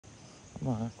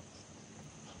Come on.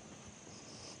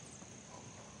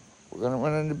 We're going to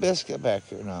run into Biscuit back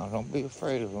here now. Don't be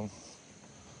afraid of him.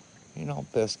 You know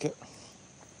Biscuit.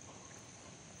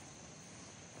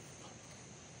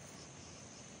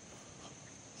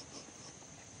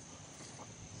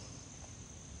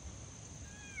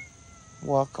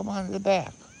 Well, come on to the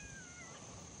back.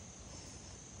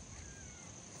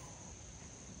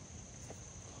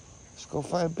 Let's go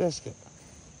find Biscuit.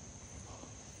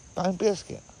 Find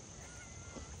Biscuit.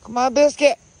 Come on,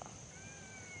 Biscuit.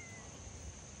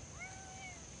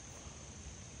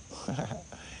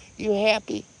 You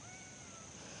happy?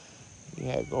 You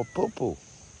had to go poo-poo.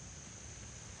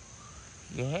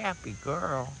 You happy,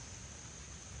 girl.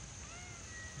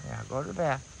 Yeah, go to the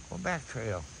back. Go back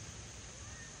trail.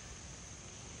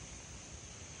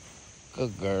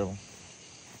 Good girl.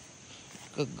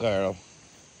 Good girl.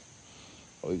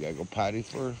 Oh, you gotta go potty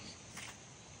first?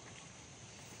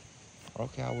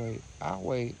 Okay, I'll wait. I'll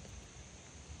wait.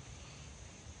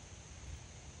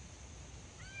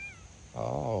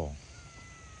 Oh.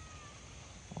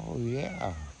 Oh,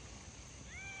 yeah.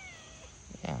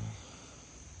 Yeah.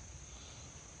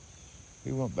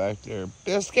 He went back there.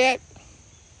 Biscuit!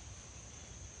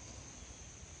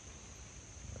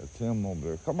 That's him over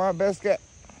there. Come on, Biscuit.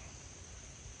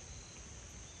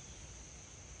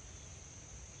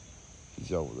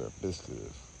 He's over there. Biscuit is.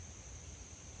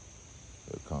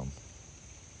 Here it comes.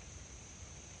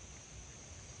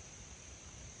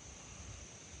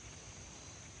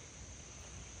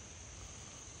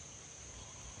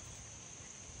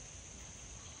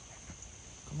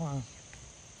 Come on.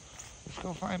 Let's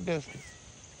go find Biscuit.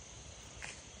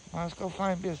 Come on, let's go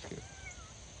find Biscuit.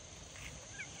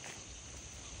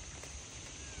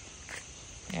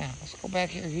 Yeah, let's go back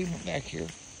here. He went back here.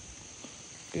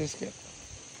 Biscuit.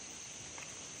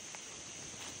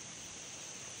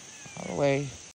 All the way.